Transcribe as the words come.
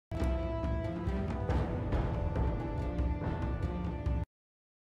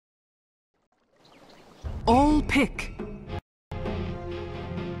All pick.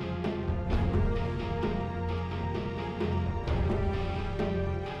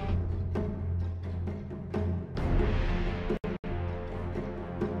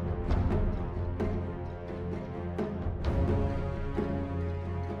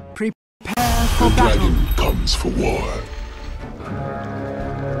 Prepare for the battle. dragon comes for war.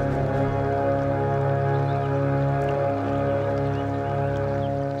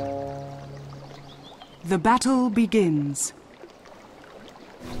 The battle begins.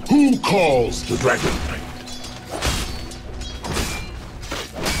 Who calls the dragon knight?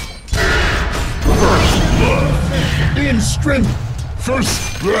 First blood. In strength.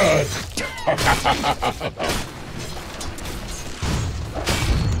 First blood.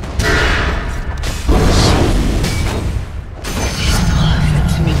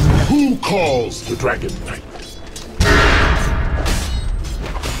 Who calls the dragon knight?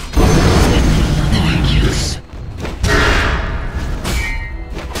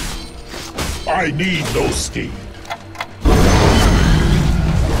 I need no steed.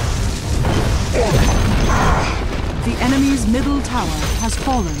 The enemy's middle tower has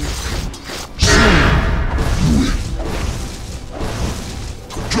fallen.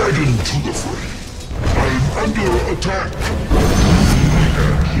 Dragon to the fray. I'm under attack.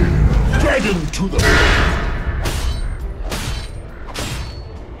 Dragon to the fray.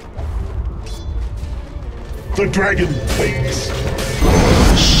 The dragon waits.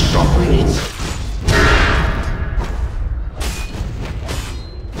 Unstoppable.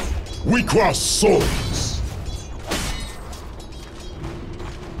 We cross swords.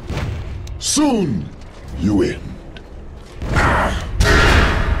 Soon you end.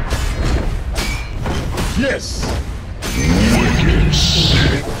 Yes. Wicked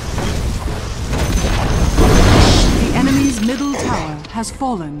sick. The enemy's middle tower has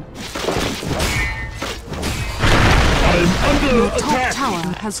fallen. I'm under Your attack. top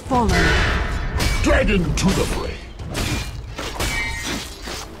tower has fallen. Dragon to the fray.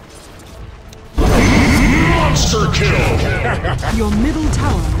 Monster kill. Your middle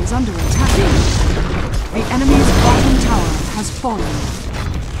tower is under attack. The enemy's bottom tower has fallen.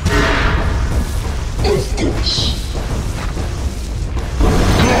 Of course.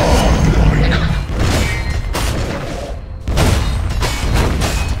 Godlike.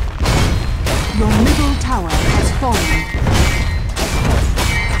 Your middle tower has fallen.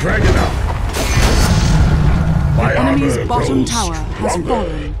 Dragon out. My The enemy's armor bottom grows tower has stronger.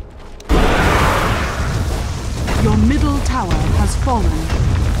 fallen. Your middle tower has fallen.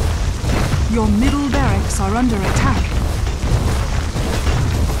 Your middle barracks are under attack.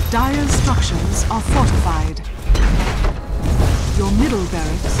 Dire's structures are fortified. Your middle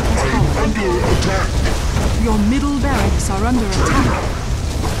barracks has I'm fallen. under attack. Your middle barracks are under attack.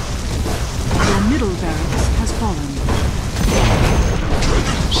 Your middle barracks has fallen.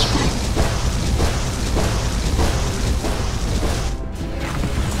 Dragon's will.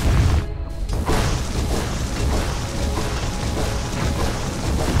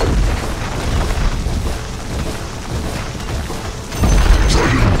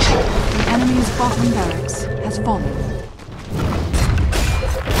 The enemy's bottom barracks has fallen.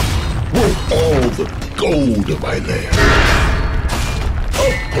 With all the gold of my land.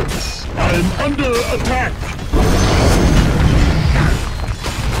 Of course. I'm under attack.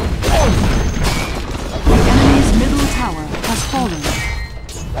 The enemy's middle tower has fallen.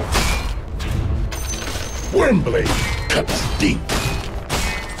 Wormblade cuts deep.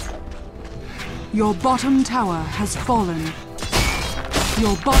 Your bottom tower has fallen.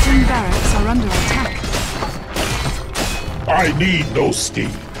 Your bottom barracks are under attack. I need no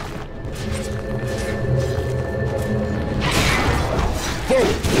steed.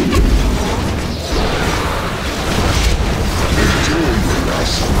 Forward.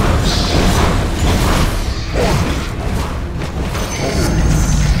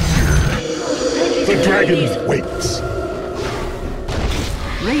 The dragon waits.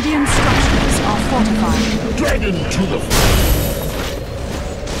 Radiant structures are fortified. Dragon to the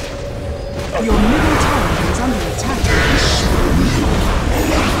Your middle tower is under attack.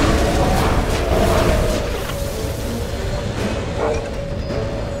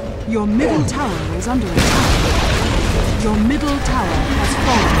 Your middle tower is under attack. Your middle tower has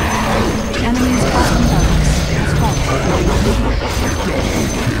fallen. The enemy's bottom barracks has fallen.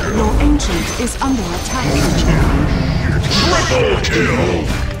 Your ancient is under attack. triple kill.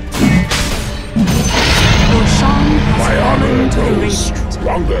 Your Shan has My fallen armor to the grows radiant.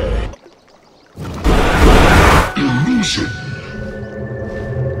 stronger. Illusion.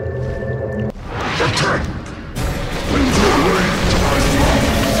 Attack. Into range.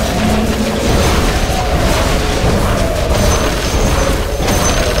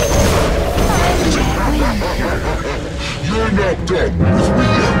 with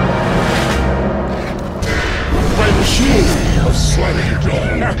me. By the shield of Slanesh.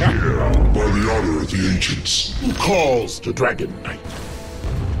 By the honor of the ancients. Who calls the Dragon Knight?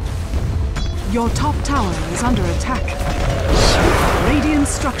 Your top tower is under attack. Radiant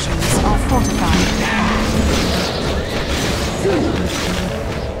structures are fortified.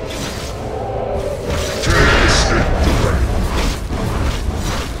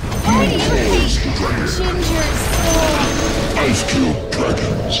 Why do you hate Ginger's soul? I've killed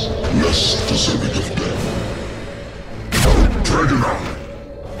dragons less deserving of death. Dragon Eye,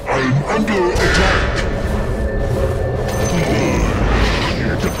 I'm under attack.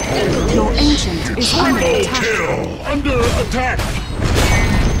 Your ancient is under attack. Kill! Under attack!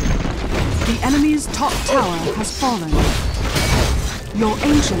 The enemy's top tower has fallen. Your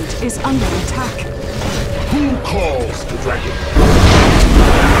ancient is under attack. Who calls the dragon?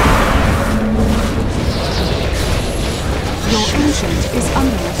 Your ancient is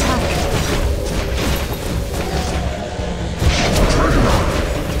under attack. Dragon Eye!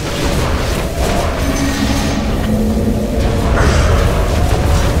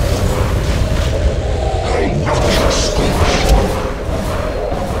 I'll knock your skull.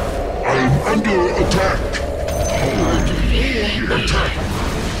 I'm under attack. Attack! You've been tackled.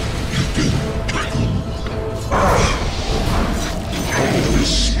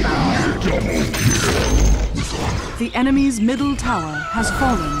 Double kill with honor. The enemy's middle tower has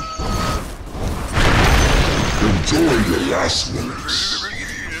fallen. Enjoy your last minutes.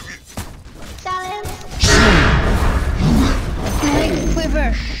 Silence. My quiver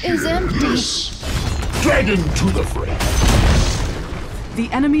is empty. Dragon to the fray. The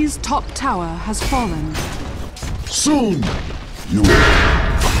enemy's top tower has fallen. Soon you will.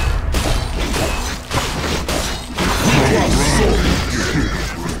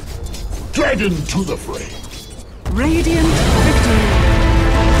 Dragon to the fray. Radiant victory.